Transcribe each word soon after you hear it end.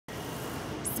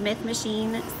Smith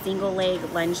machine single leg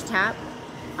lunge tap.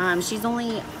 She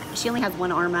only has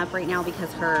one arm up right now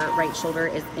because her right shoulder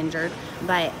is injured,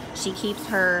 but she keeps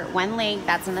her one leg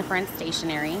that's in the front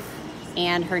stationary,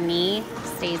 and her knee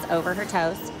stays over her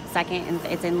toes.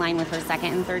 It's in line with her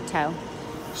second and third toe.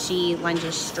 She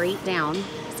lunges straight down,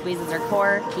 squeezes her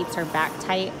core, keeps her back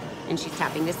tight, and she's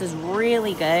tapping. This is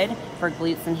really good for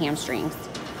glutes and hamstrings.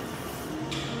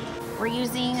 We're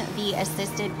using the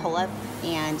assisted pull-up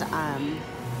and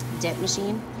dip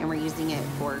machine, and we're using it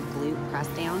for glute press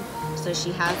down. So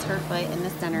she has her foot in the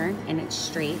center and it's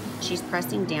straight. She's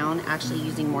pressing down, actually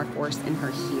using more force in her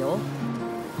heel,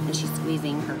 and she's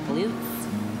squeezing her glutes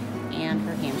and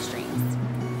her hamstrings.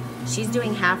 She's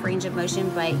doing half range of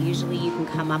motion, but usually you can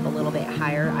come up a little bit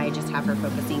higher. I just have her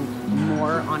focusing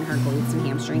more on her glutes and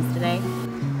hamstrings today.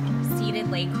 Seated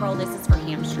leg curl, this is for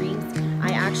hamstrings.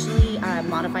 I actually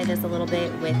modify this a little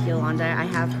bit with Yolanda. I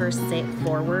have her sit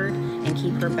forward and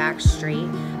keep her back straight.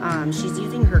 She's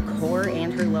using her core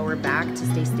and her lower back to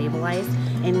stay stabilized,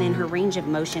 and then her range of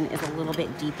motion is a little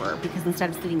bit deeper because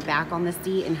instead of sitting back on the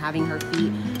seat and having her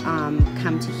feet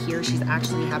come to here, she's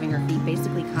actually having her feet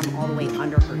basically come all the way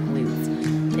under her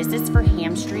glutes. This is for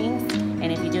hamstrings,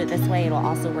 and if you do it this way, it'll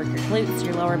also work your glutes,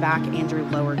 your lower back, and your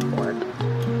lower core.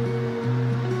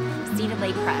 Seated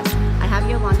leg press. I have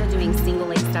Yolanda doing single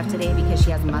leg stuff today because she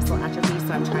has muscle atrophy,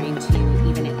 so I'm trying to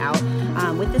even it out.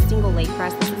 With the single leg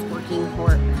press, this is working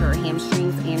for her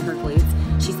hamstrings and her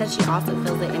glutes. She said she also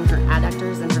feels it in her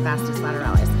adductors and her vastus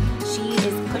lateralis. She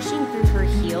is pushing through her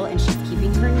heel and she's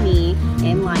keeping her knee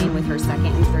in line with her second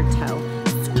and third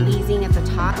toe, squeezing at the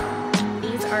top.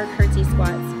 These are curtsy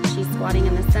squats. She's squatting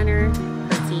in the center,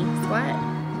 curtsy squat.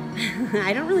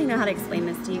 I don't really know how to explain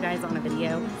this to you guys on a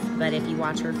video, but if you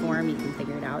watch her form, you can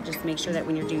figure it out. Just make sure that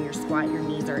when you're doing your squat, your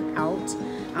knees are out.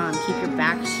 Keep your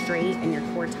back straight and your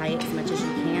core tight as much as you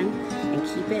can, and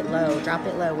keep it low, drop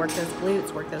it low. Work those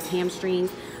glutes, work those hamstrings.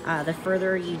 The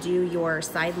further you do your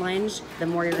side lunge, the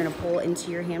more you're gonna pull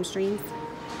into your hamstrings.